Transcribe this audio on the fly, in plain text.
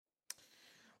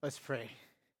Let's pray.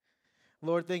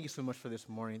 Lord, thank you so much for this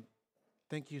morning.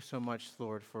 Thank you so much,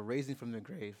 Lord, for raising from the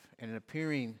grave and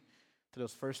appearing to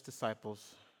those first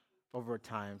disciples over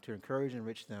time to encourage and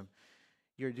enrich them.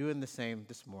 You're doing the same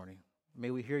this morning. May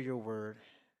we hear your word.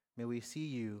 May we see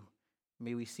you.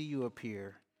 May we see you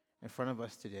appear in front of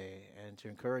us today and to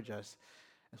encourage us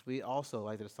as we also,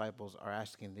 like the disciples, are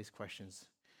asking these questions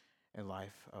in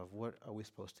life of what are we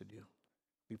supposed to do.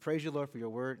 We praise you, Lord, for your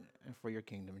word and for your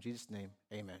kingdom. In Jesus' name,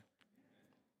 amen.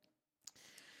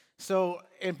 So,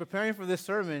 in preparing for this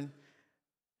sermon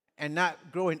and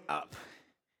not growing up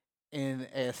in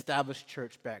an established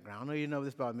church background, I know you know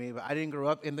this about me, but I didn't grow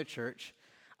up in the church.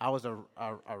 I was a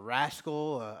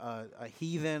rascal, a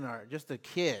heathen, or just a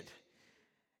kid.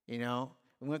 You know,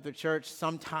 we went to church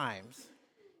sometimes,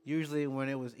 usually when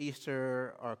it was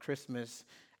Easter or Christmas,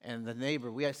 and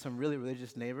we had some really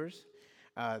religious neighbors.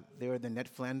 They were the Ned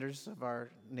Flanders of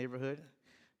our neighborhood,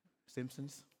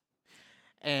 Simpsons.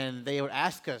 And they would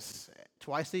ask us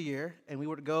twice a year, and we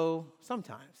would go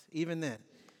sometimes, even then.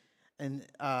 And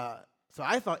so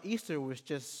I thought Easter was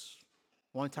just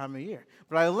one time a year.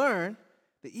 But I learned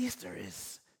that Easter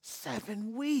is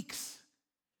 7 weeks.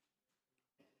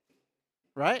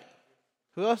 Right?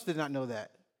 Who else did not know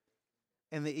that?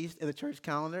 In the church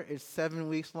calendar, it's 7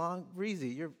 weeks long. Breezy,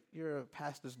 you're a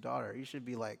pastor's daughter. You should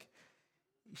be like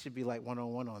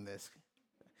 101 on this.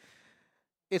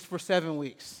 It's for 7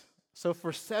 weeks. So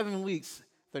for 7 weeks,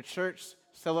 the church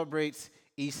celebrates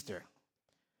Easter.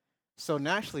 So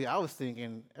naturally, I was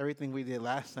thinking everything we did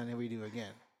last Sunday, we do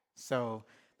again. So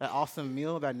that awesome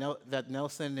meal that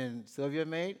Nelson and Sylvia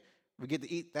made, we get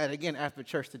to eat that again after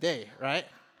church today, right?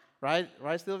 Right,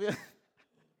 Sylvia?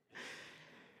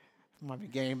 Might be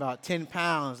gaining about 10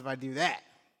 pounds if I do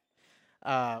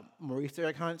that. More Easter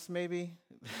egg hunts, maybe?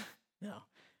 No.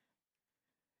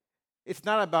 It's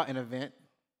not about an event.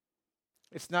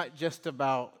 It's not just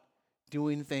about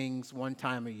doing things one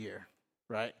time a year,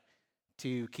 right,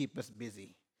 to keep us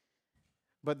busy.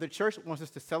 But the church wants us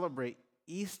to celebrate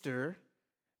Easter,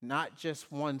 not just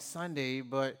one Sunday,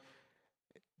 but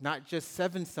not just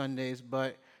 7 Sundays,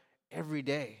 but every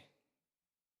day.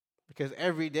 Because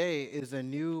every day is a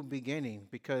new beginning,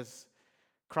 because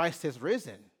Christ has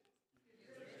risen.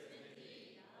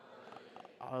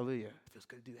 Hallelujah. It feels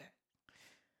good to do that.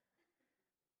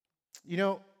 You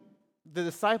know, the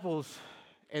disciples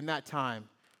in that time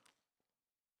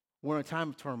were in a time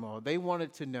of turmoil. They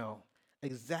wanted to know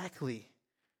exactly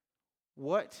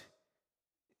what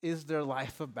is their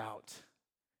life about.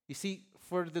 You see,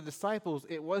 for the disciples,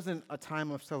 it wasn't a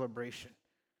time of celebration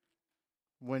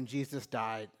when Jesus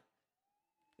died.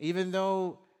 Even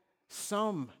though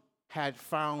some had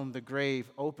found the grave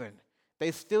open,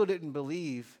 they still didn't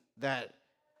believe that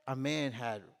a man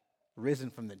had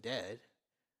risen from the dead.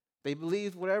 They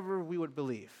believed whatever we would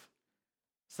believe.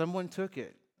 Someone took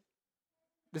it.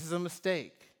 This is a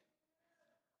mistake.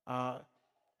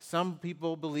 Some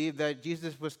people believe that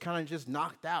Jesus was kind of just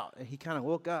knocked out and he kind of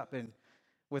woke up, and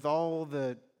with all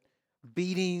the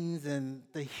beatings and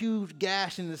the huge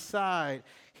gash in the side,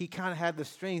 he kind of had the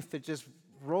strength to just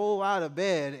roll out of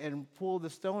bed and pull the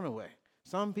stone away.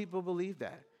 Some people believe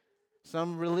that.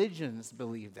 Some religions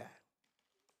believe that.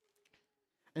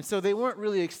 And so they weren't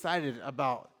really excited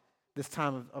about this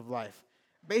time of life.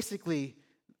 Basically,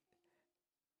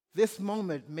 this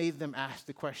moment made them ask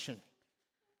the question,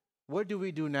 what do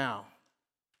we do now?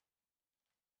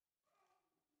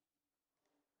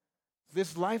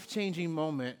 This life-changing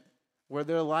moment where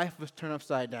their life was turned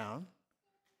upside down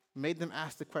made them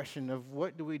ask the question of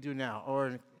what do we do now?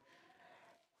 Or,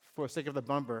 for the sake of the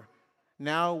bumper,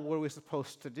 now what are we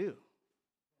supposed to do?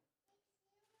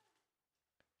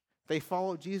 They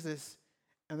followed Jesus,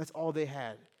 and that's all they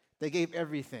had. They gave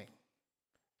everything.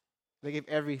 They gave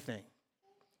everything.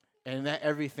 And that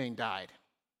everything died.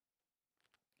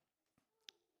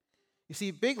 You see,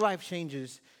 big life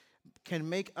changes can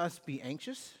make us be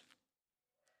anxious,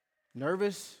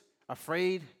 nervous,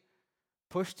 afraid,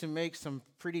 pushed to make some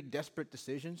pretty desperate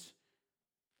decisions,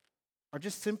 or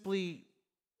just simply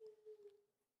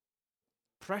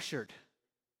pressured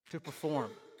to perform.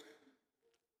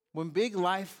 When big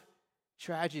life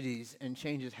tragedies and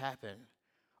changes happen,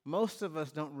 most of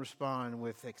us don't respond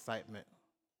with excitement,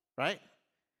 right?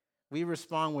 We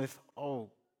respond with, oh,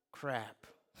 crap.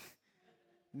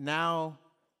 Now,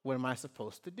 what am I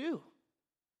supposed to do?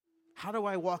 How do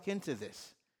I walk into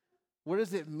this? What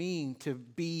does it mean to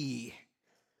be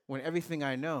when everything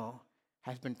I know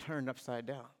has been turned upside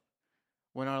down?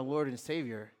 When our Lord and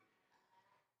Savior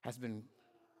has been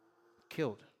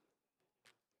killed?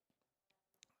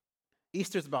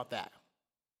 Easter's about that.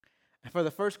 And for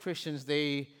the first Christians,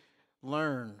 they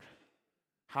learned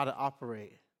how to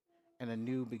operate in a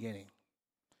new beginning.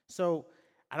 So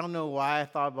I don't know why I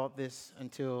thought about this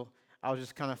until I was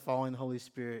just kind of following the Holy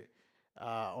Spirit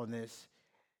on this.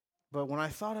 But when I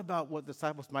thought about what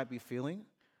disciples might be feeling,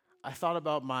 I thought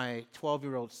about my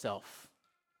 12-year-old self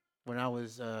when I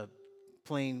was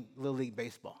playing Little League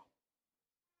baseball.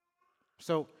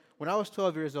 So when I was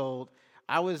 12 years old,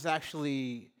 I was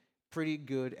actually pretty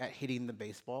good at hitting the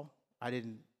baseball. I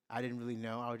didn't really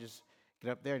know. I would just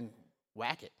get up there and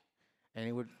whack it, and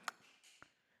it would.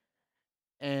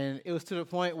 And it was to the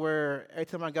point where every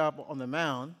time I got up on the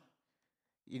mound,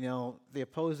 the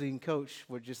opposing coach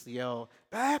would just yell,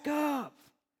 "Back up,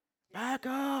 back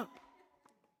up!"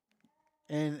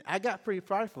 And I got pretty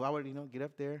prideful. I would, get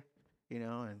up there,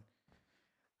 and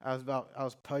I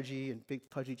was pudgy and big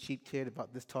pudgy cheap kid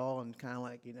about this tall and kind of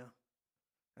like,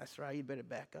 that's right, you better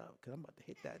back up because I'm about to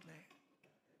hit that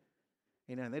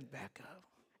thing. And they'd back up.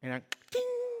 And I,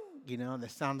 ding, and the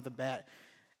sound of the bat.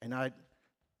 And I'd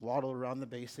waddle around the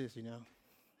bases,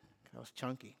 I was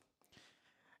chunky.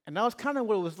 And that was kind of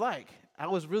what it was like. I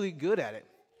was really good at it.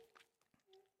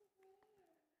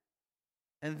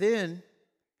 And then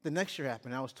the next year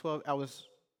happened. I was 12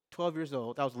 years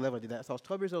old. I was 11 when I did that. So I was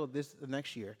 12 years old the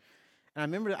next year. And I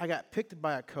remember I got picked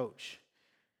by a coach.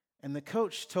 And the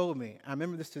coach told me, I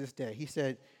remember this to this day, he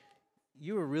said,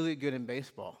 "You were really good in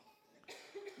baseball.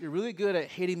 You're really good at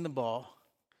hitting the ball.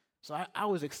 So I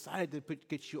was excited to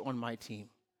get you on my team.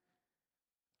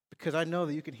 Because I know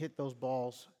that you can hit those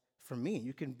balls for me.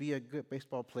 You can be a good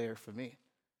baseball player for me."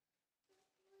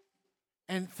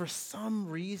 And for some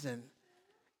reason,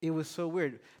 it was so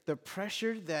weird. The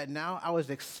pressure that now I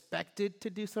was expected to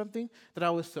do something, that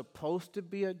I was supposed to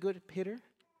be a good hitter,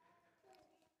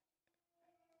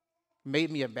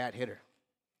 made me a bad hitter.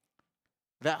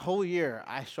 That whole year,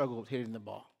 I struggled hitting the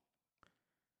ball.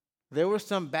 There were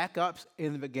some backups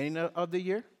in the beginning of the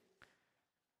year.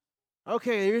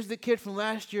 Okay, here's the kid from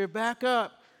last year, back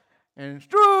up, and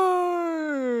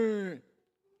strike!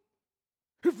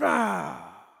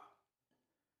 Hoorah!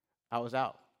 I was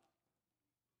out.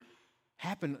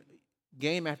 Happened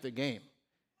game after game,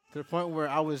 to the point where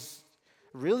I was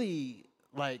really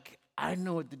like, I didn't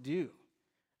know what to do.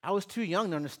 I was too young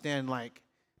to understand like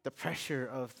the pressure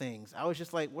of things. I was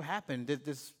just like, what happened? Did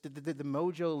the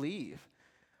mojo leave?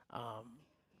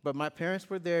 But my parents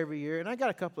were there every year, and I got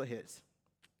a couple of hits.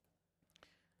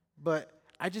 But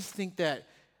I just think that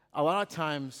a lot of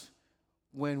times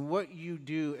when what you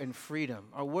do in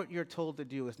freedom or what you're told to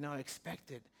do is now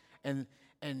expected, and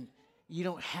you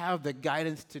don't have the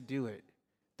guidance to do it,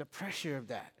 the pressure of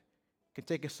that can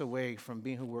take us away from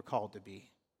being who we're called to be.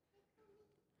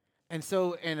 And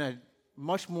so in a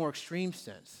much more extreme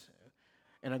sense,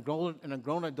 in a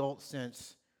grown adult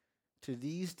sense, to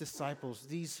these disciples,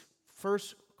 these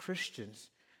first Christians,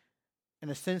 in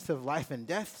a sense of life and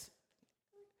death,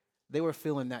 they were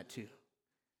feeling that too.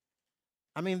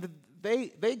 I mean,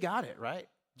 they got it, right?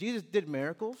 Jesus did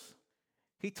miracles.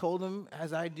 He told them,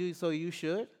 "As I do, so you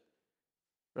should."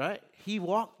 Right? He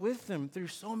walked with them through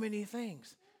so many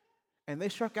things. And they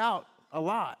struck out a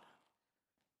lot.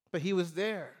 But he was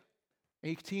there. And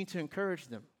he continued to encourage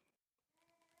them.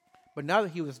 But now that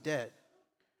he was dead,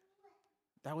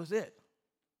 that was it.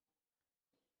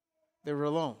 They were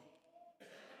alone.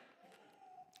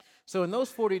 So in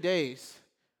those 40 days,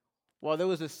 while there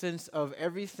was a sense of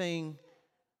everything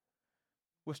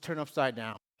was turned upside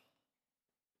down,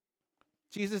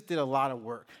 Jesus did a lot of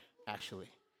work,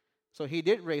 actually. So he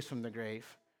did raise from the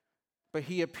grave, but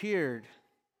he appeared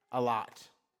a lot.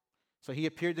 So he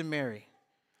appeared to Mary.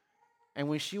 And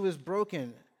when she was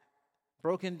broken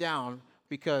down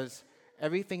because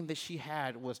everything that she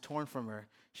had was torn from her,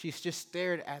 she just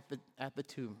stared at the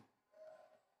tomb,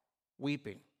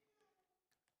 weeping.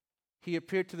 He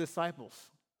appeared to the disciples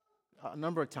a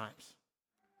number of times.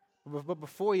 But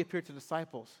before he appeared to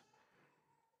disciples,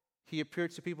 he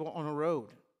appeared to people on a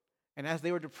road. And as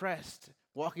they were depressed,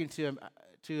 walking to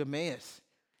Emmaus,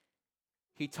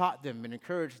 he taught them and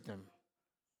encouraged them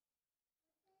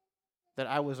that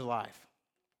I was alive.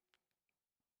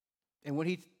 And when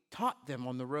he taught them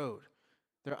on the road,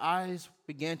 their eyes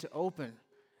began to open,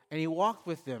 and he walked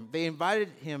with them. They invited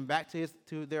him back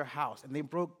to their house, and they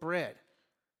broke bread.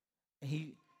 And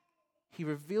he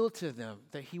revealed to them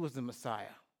that he was the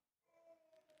Messiah.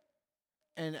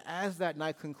 And as that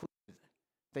night concluded,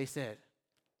 they said,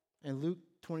 in Luke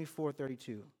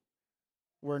 24:32,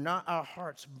 "Were not our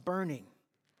hearts burning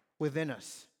within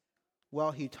us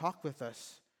while he talked with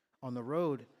us on the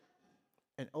road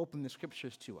and opened the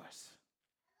scriptures to us?"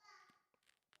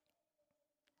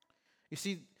 You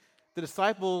see, the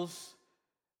disciples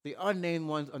the unnamed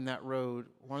ones on that road.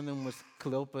 One of them was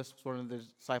Cleopas, one of the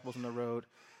disciples on the road.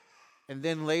 And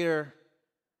then later,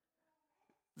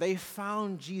 they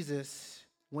found Jesus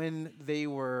when they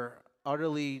were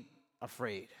utterly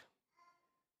afraid,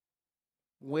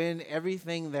 when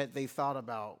everything that they thought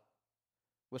about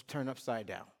was turned upside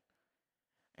down.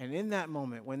 And in that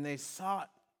moment, when they sought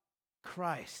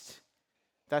Christ,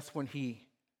 that's when he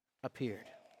appeared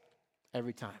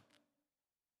every time.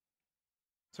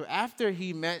 So after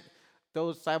he met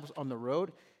those disciples on the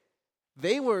road,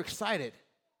 they were excited.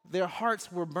 Their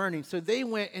hearts were burning. So they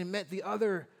went and met the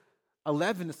other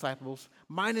 11 disciples,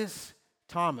 minus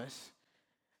Thomas,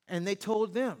 and they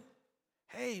told them,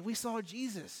 "Hey, we saw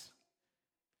Jesus."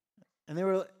 And they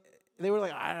were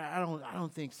like, I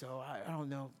don't think so. I don't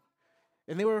know.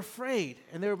 And they were afraid,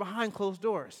 and they were behind closed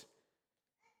doors.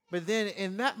 But then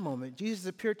in that moment, Jesus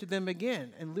appeared to them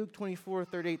again in Luke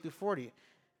 24:38-40.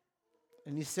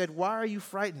 And he said, "Why are you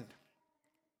frightened?"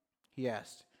 He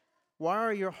asked. "Why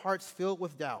are your hearts filled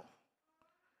with doubt?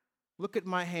 Look at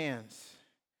my hands.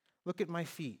 Look at my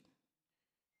feet.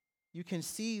 You can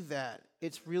see that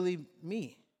it's really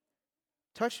me.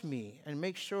 Touch me and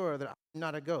make sure that I'm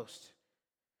not a ghost.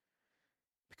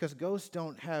 Because ghosts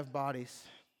don't have bodies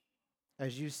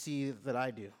as you see that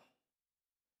I do."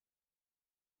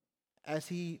 As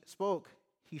he spoke,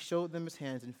 he showed them his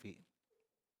hands and feet.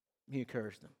 He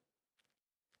encouraged them.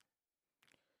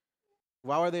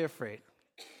 Why were they afraid?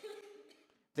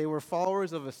 They were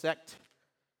followers of a sect,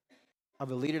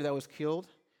 of a leader that was killed,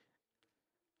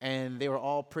 and they were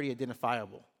all pretty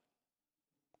identifiable.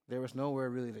 There was nowhere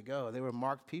really to go. They were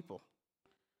marked people.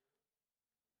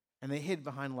 And they hid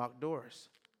behind locked doors.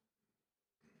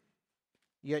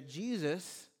 Yet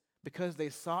Jesus, because they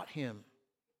sought him,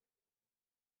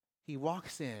 he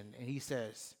walks in and he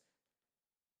says,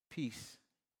 "Peace,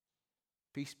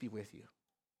 peace be with you."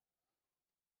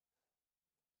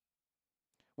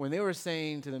 When they were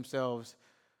saying to themselves,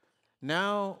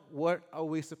 "Now what are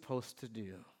we supposed to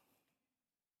do?"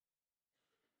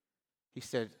 He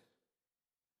said,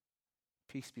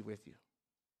 "Peace be with you."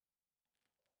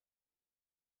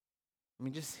 I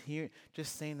mean,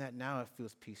 just saying that now, it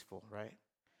feels peaceful, right?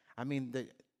 I mean,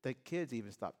 the kids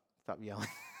even stop yelling.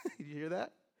 Did you hear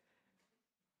that?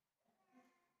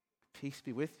 Peace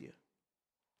be with you.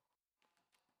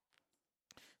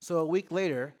 So a week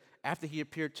later, after he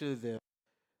appeared to the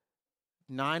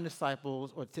 9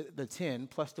 disciples, or the 10,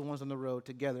 plus the ones on the road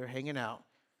together hanging out,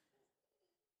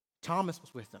 Thomas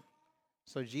was with them.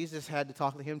 So Jesus had to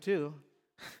talk to him too.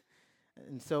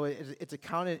 And so it's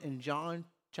accounted in John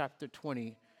chapter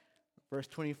 20, verse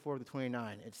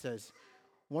 24-29. It says,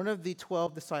 "One of the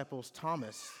 12 disciples,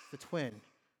 Thomas, the twin,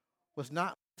 was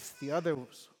not with the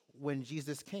others when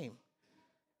Jesus came.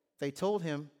 They told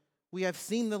him, 'We have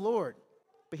seen the Lord.'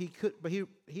 But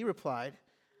he replied,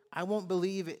 'I won't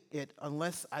believe it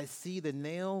unless I see the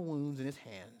nail wounds in his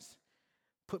hands,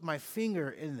 put my finger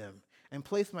in them, and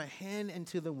place my hand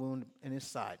into the wound in his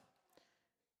side.'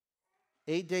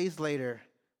 8 days later,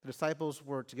 the disciples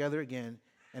were together again,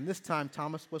 and this time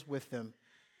Thomas was with them.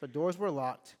 The doors were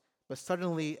locked, but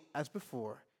suddenly, as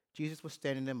before, Jesus was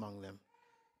standing among them.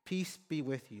 'Peace be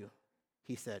with you,'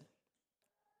 he said.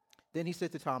 Then he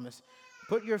said to Thomas,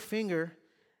 'Put your finger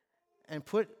and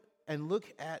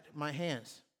look at my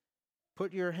hands.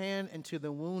 Put your hand into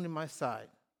the wound in my side.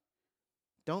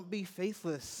 Don't be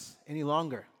faithless any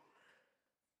longer.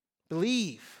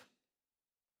 Believe.'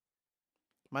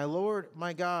 'My Lord,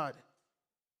 my God,'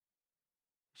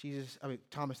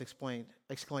 Thomas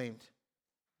exclaimed.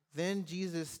 Then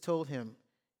Jesus told him,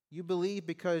 'You believe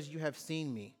because you have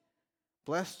seen me.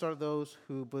 Blessed are those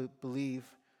who believe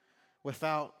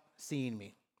without seeing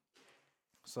me.'"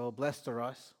 So blessed are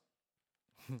us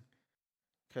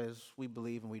because we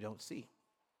believe and we don't see.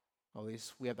 At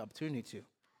least we have the opportunity to.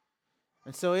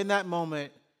 And so in that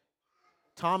moment,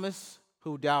 Thomas,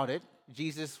 who doubted,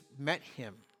 Jesus met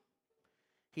him.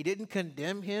 He didn't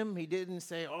condemn him. He didn't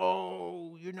say,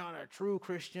 "Oh, you're not a true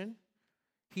Christian."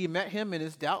 He met him in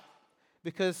his doubt,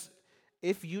 because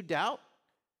if you doubt,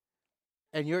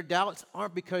 and your doubts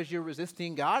aren't because you're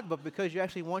resisting God, but because you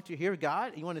actually want to hear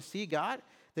God, you want to see God,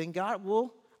 then God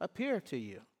will appear to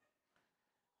you.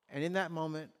 And in that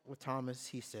moment with Thomas,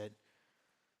 he said,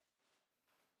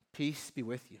 "Peace be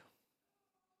with you."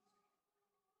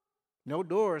 No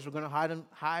doors were going to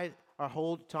hide or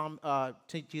hold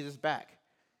Jesus back.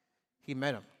 He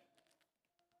met him.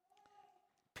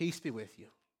 Peace be with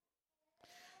you.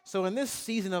 So in this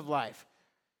season of life,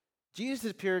 Jesus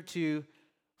appeared to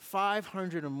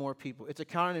 500 or more people. It's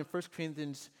accounted in 1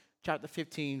 Corinthians chapter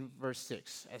 15, verse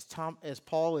 6, as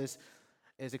Paul is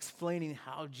explaining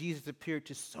how Jesus appeared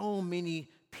to so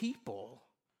many people.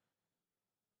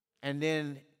 And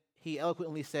then he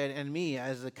eloquently said, and me,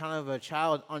 as a kind of a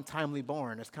child untimely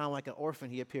born, as kind of like an orphan,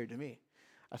 he appeared to me.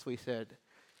 That's what he said.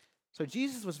 So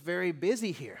Jesus was very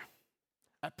busy here,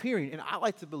 appearing. And I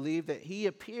like to believe that he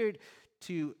appeared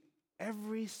to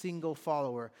every single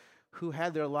follower who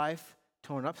had their life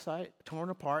torn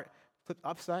apart, flipped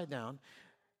upside down.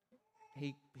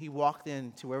 He walked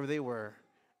in to wherever they were,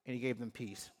 and he gave them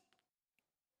peace.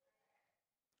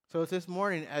 So it's this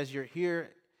morning, as you're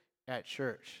here at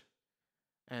church,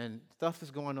 and stuff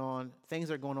is going on,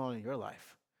 things are going on in your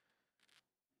life,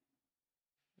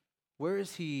 where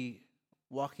is he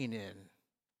walking in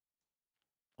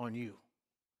on you?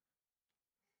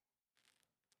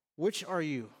 Which are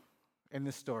you in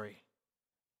this story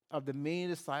of the many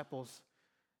disciples,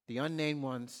 the unnamed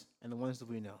ones, and the ones that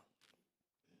we know?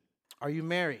 Are you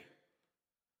Mary,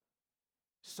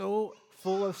 so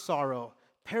full of sorrow,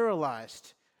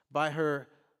 paralyzed by her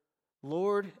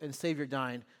Lord and Savior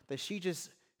dying, that she just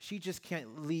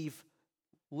can't leave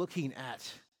looking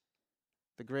at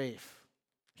the grave?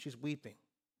 She's weeping.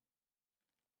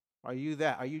 Are you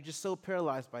that? Are you just so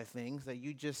paralyzed by things that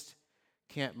you just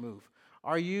can't move?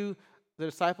 Are you the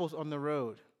disciples on the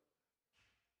road,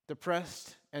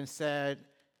 depressed and sad,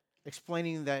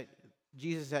 explaining that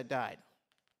Jesus had died?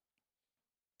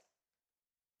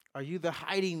 Are you the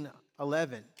hiding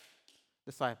 11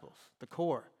 disciples, the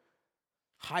core,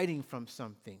 hiding from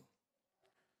something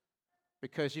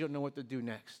because you don't know what to do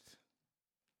next?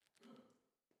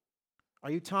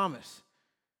 Are you Thomas,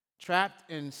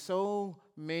 trapped in so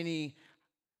many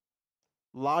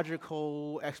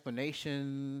logical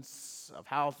explanations of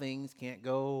how things can't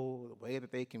go the way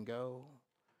that they can go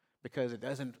because it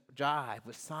doesn't jive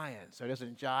with science, or it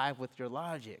doesn't jive with your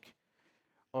logic,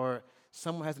 or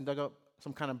someone hasn't dug up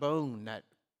some kind of bone that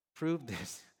proved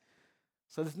this?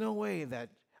 So there's no way that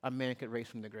a man could raise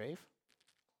from the grave.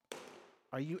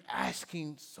 Are you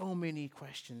asking so many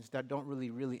questions that don't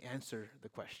really answer the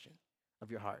question of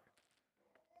your heart?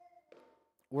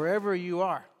 Wherever you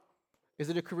are, is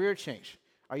it a career change?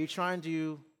 Are you trying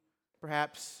to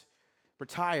perhaps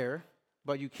retire,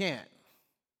 but you can't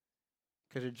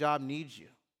because your job needs you,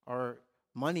 or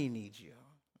money needs you?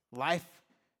 Life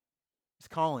is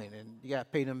calling, and you got to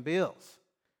pay them bills.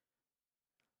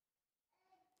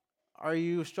 Are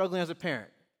you struggling as a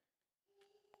parent?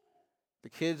 The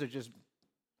kids are just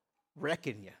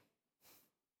wrecking you.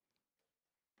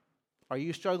 Are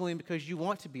you struggling because you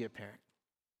want to be a parent?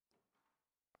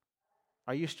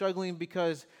 Are you struggling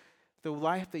because the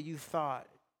life that you thought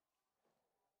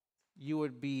you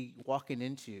would be walking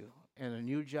into in a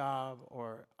new job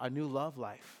or a new love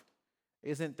life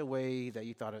isn't the way that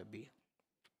you thought it would be?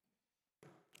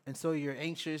 And so you're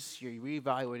anxious, you're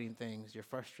reevaluating things, you're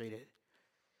frustrated.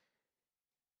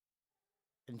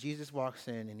 And Jesus walks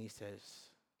in and he says,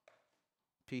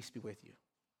 "Peace be with you.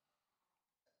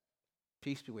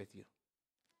 Peace be with you."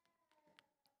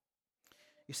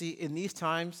 You see, in these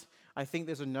times, I think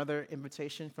there's another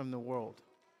invitation from the world.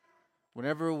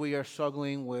 Whenever we are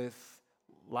struggling with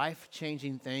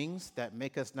life-changing things that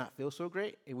make us not feel so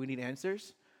great and we need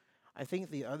answers, I think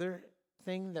the other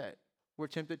thing that we're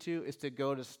tempted to is to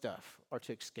go to stuff or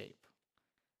to escape.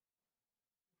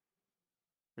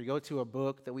 We go to a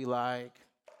book that we like,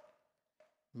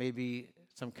 maybe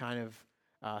some kind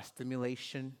of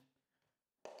stimulation,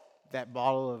 that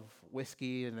bottle of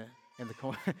whiskey in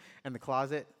the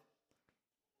closet,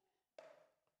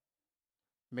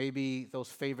 maybe those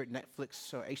favorite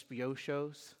Netflix or HBO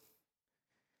shows.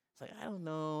 It's like, I don't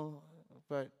know,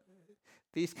 but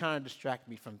these kind of distract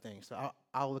me from things, so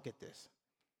I'll look at this.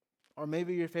 Or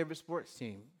maybe your favorite sports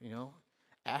team,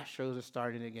 Astros are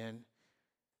starting again,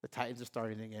 the Titans are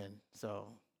starting again,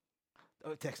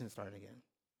 Texans starting again.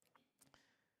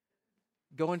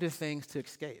 Go into things to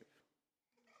escape.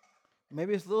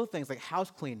 Maybe it's little things like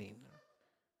house cleaning,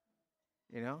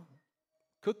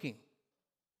 cooking,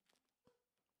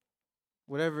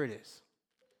 whatever it is.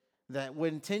 That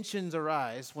when tensions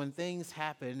arise, when things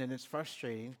happen and it's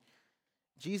frustrating,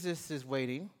 Jesus is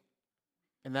waiting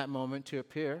in that moment to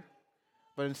appear.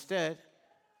 But instead,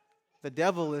 the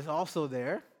devil is also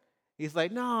there. He's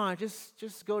like, no,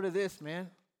 just go to this,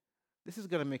 man. This is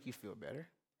going to make you feel better.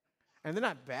 And they're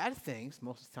not bad things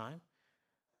most of the time.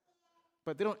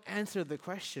 But they don't answer the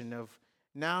question of,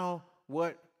 now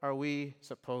what are we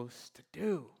supposed to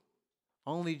do?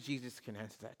 Only Jesus can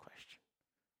answer that question.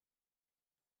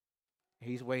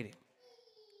 He's waiting.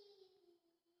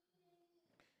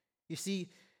 You see,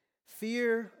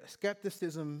 fear,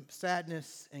 skepticism,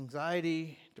 sadness,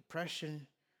 anxiety, depression,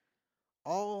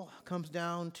 all comes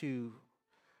down to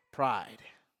pride.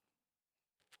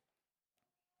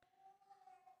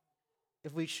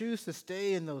 if we choose to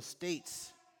stay in those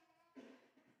states,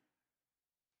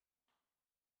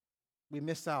 we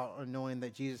miss out on knowing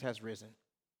that Jesus has risen.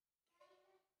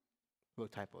 Little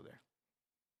typo there.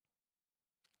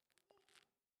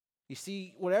 You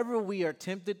see, whatever we are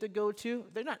tempted to go to,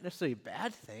 they're not necessarily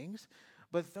bad things,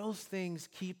 but those things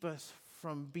keep us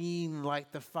from being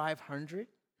like the 500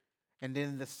 and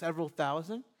then the several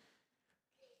thousand.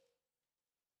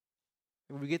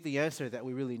 And we get the answer that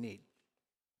we really need.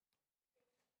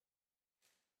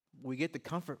 We get the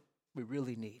comfort we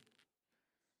really need.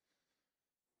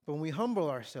 But when we humble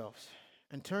ourselves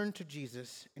and turn to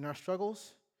Jesus in our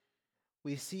struggles,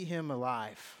 we see him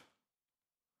alive.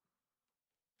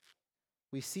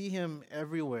 We see him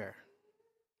everywhere.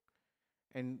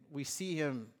 And we see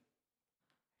him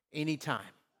anytime.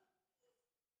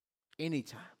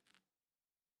 Anytime.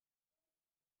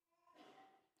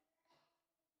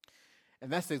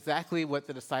 And that's exactly what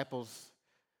the disciples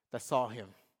that saw him,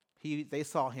 they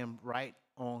saw him right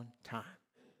on time.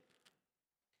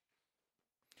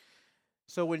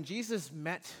 So when Jesus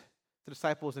met the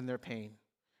disciples in their pain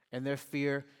and their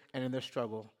fear and in their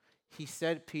struggle, he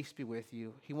said, "Peace be with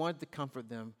you." He wanted to comfort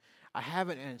them. I have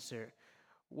an answer.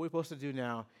 What we're supposed to do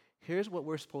now, here's what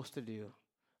we're supposed to do.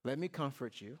 Let me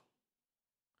comfort you.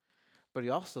 But he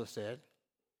also said,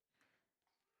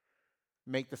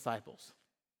 make disciples.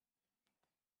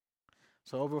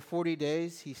 So over 40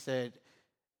 days, he said,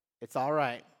 it's all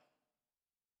right.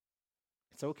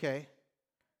 It's okay.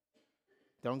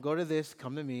 Don't go to this,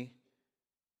 come to me.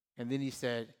 And then he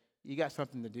said, you got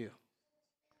something to do.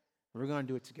 We're going to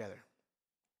do it together.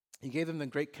 He gave them the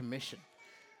Great Commission.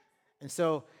 And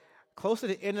so, close to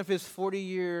the end of his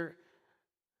 40-year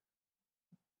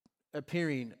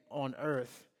appearing on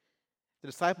earth, the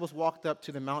disciples walked up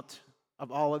to the Mount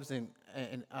of Olives in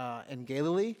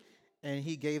Galilee, and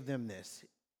he gave them this.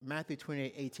 Matthew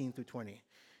 28:18-20.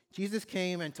 Jesus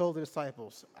came and told the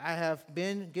disciples, I have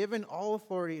been given all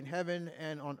authority in heaven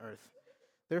and on earth.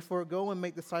 Therefore, go and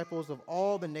make disciples of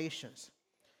all the nations,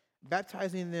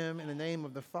 baptizing them in the name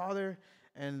of the Father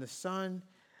and the Son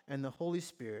and the Holy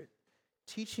Spirit,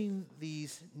 teaching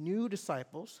these new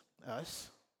disciples, us,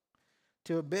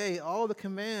 to obey all the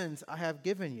commands I have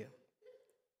given you.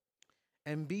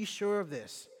 And be sure of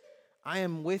this, I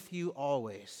am with you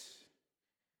always,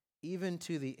 even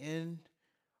to the end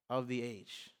of the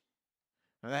age.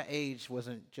 Now that age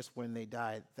wasn't just when they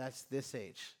died. That's this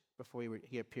age before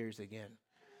he appears again.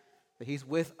 But he's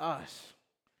with us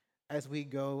as we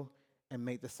go and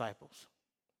make disciples.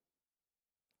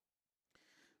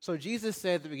 So Jesus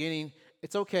said at the beginning,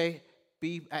 it's okay,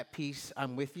 be at peace,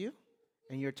 I'm with you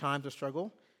in your times of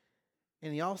struggle.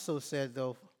 And he also said,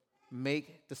 though,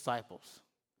 make disciples.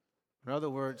 In other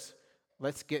words,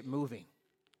 let's get moving.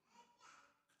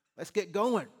 Let's get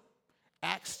going.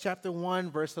 Acts chapter 1,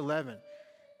 verse 11.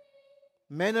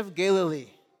 Men of Galilee.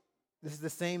 This is the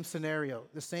same scenario,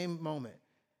 the same moment.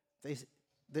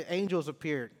 The angels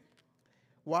appeared.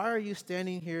 Why are you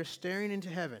standing here staring into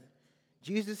heaven?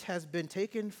 Jesus has been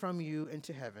taken from you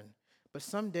into heaven, but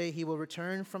someday he will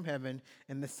return from heaven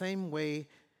in the same way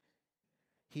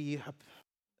he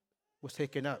was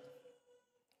taken up,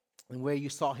 and where you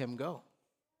saw him go.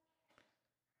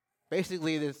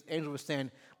 Basically, this angel was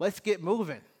saying, let's get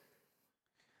moving.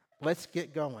 Let's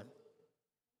get going.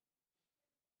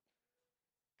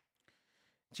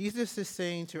 Jesus is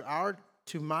saying to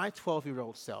my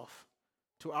 12-year-old self,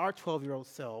 to our 12-year-old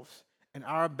selves and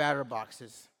our batter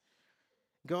boxes,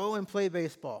 go and play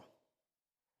baseball.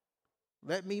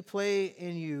 Let me play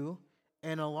in you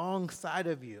and alongside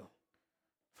of you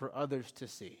for others to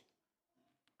see.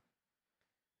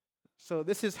 So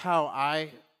this is how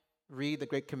I read the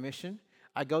Great Commission.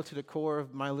 I go to the core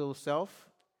of my little self,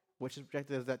 which is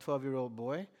projected as that 12-year-old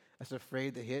boy that's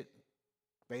afraid to hit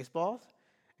baseballs.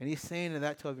 And he's saying to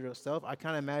that 12-year-old self, I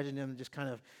kind of imagine him just kind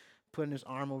of putting his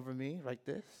arm over me like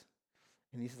this.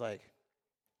 And he's like,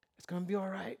 it's going to be all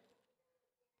right.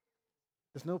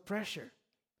 There's no pressure.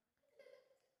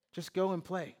 Just go and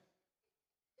play.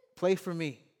 Play for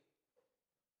me.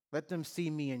 Let them see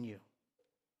me in you.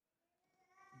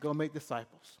 Go make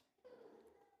disciples.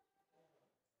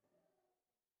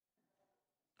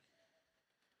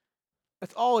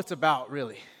 That's all it's about,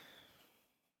 really.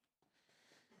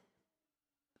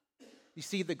 You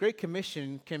see, the Great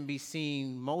Commission can be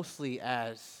seen mostly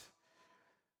as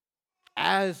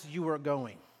you are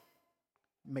going,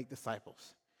 make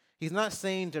disciples. He's not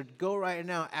saying to go right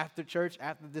now after church,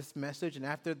 after this message, and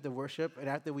after the worship, and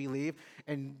after we leave,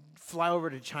 and fly over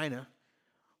to China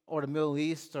or the Middle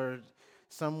East or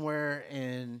somewhere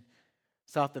in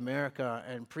South America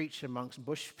and preach amongst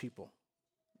bush people.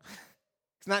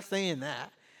 He's not saying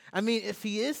that. I mean, if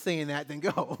he is saying that, then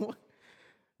go.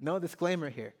 No disclaimer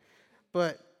here.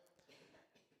 But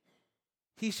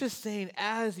he's just saying,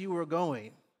 as you are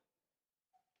going,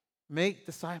 make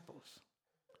disciples.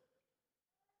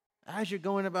 As you're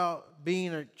going about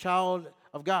being a child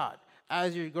of God,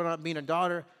 as you're going about being a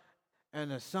daughter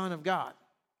and a son of God,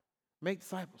 make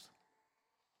disciples.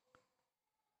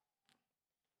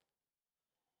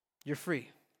 You're free.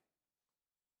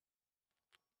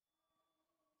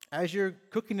 As you're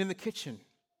cooking in the kitchen,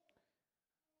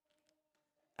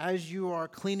 as you are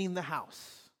cleaning the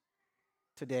house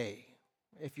today,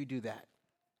 if you do that,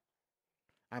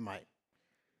 I might.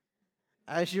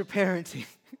 As you're parenting,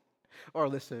 or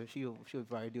Alyssa, she'll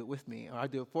probably do it with me, or I'll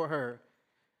do it for her,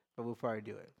 but we'll probably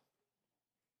do it.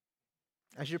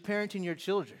 As you're parenting your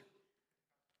children,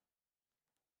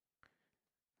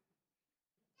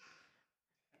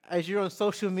 as you're on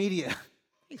social media,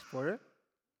 thanks, Porter.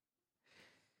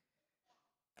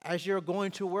 As you're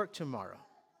going to work tomorrow,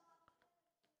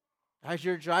 as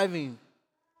you're driving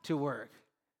to work,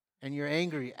 and you're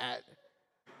angry at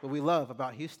what we love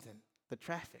about Houston, the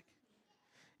traffic.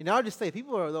 You know, I'll just say,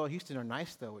 people in Houston are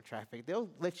nice, though, with traffic. They'll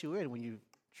let you in when you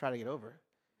try to get over.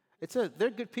 They're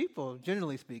good people,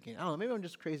 generally speaking. I don't know, maybe I'm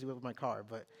just crazy with my car,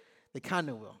 but they kind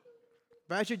of will.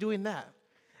 But as you're doing that,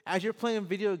 as you're playing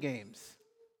video games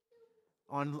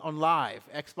on Live,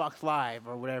 Xbox Live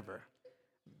or whatever,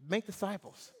 make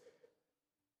disciples.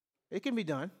 It can be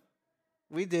done.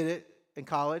 We did it in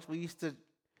college. We used to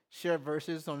share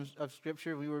verses of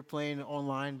Scripture. We were playing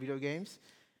online video games,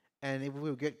 and we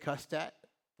would get cussed at,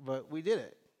 but we did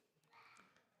it.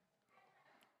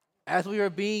 As we are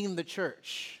being the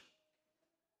church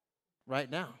right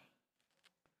now,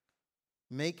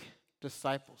 make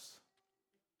disciples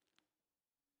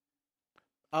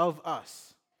of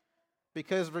us.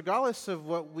 Because regardless of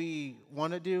what we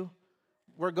want to do,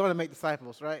 we're going to make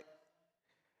disciples, right?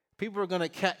 People are going to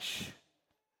catch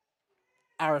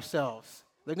ourselves.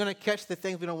 They're going to catch the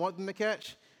things we don't want them to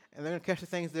catch, and they're going to catch the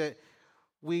things that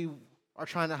we are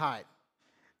trying to hide.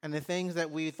 And the things that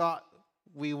we thought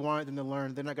we wanted them to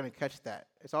learn, they're not going to catch that.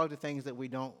 It's all the things that we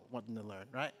don't want them to learn,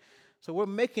 right? So we're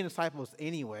making disciples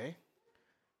anyway.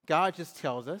 God just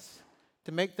tells us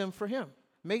to make them for Him.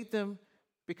 Make them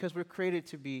because we're created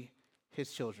to be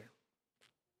His children.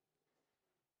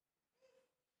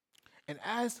 And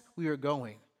as we are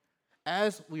going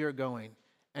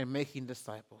and making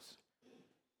disciples,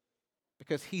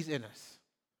 because He's in us,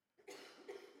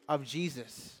 of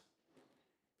Jesus,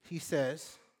 He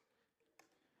says,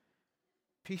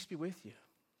 peace be with you,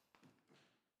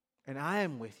 and I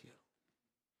am with you.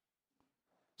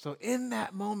 So in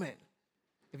that moment,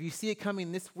 if you see it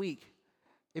coming this week,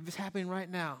 if it's happening right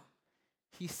now,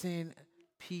 He's saying,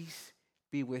 peace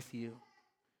be with you.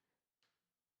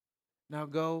 Now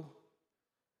go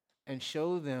and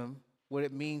show them what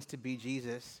it means to be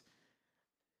Jesus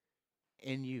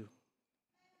in you.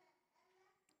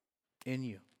 In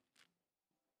you.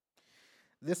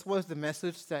 This was the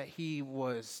message that He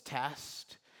was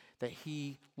tasked, that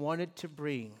He wanted to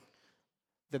bring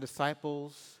the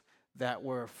disciples that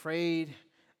were afraid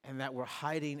and that were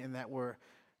hiding and that were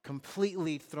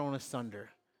completely thrown asunder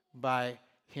by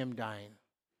Him dying,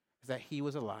 that He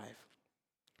was alive.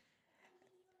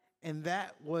 And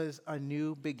that was a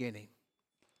new beginning.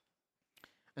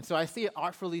 And so I see it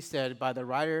artfully said by the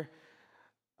writer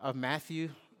of Matthew,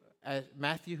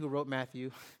 who wrote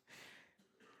Matthew,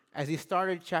 as he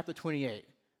started chapter 28,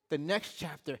 the next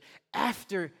chapter,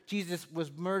 after Jesus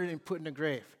was murdered and put in the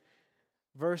grave.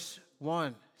 Verse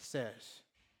 1 says,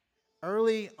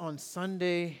 early on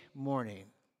Sunday morning,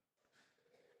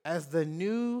 as the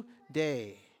new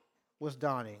day was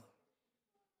dawning,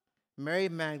 Mary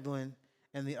Magdalene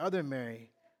and the other Mary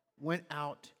went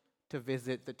out to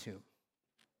visit the tomb.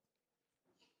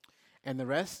 And the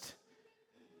rest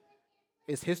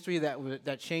is history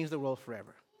that changed the world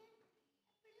forever.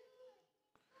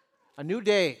 A new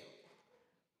day.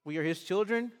 We are His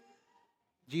children.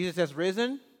 Jesus has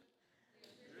risen.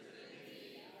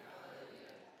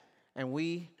 And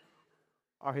we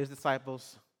are His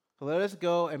disciples. So let us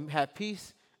go and have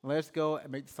peace, and let us go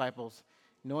and make disciples,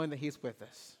 knowing that He's with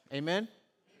us. Amen?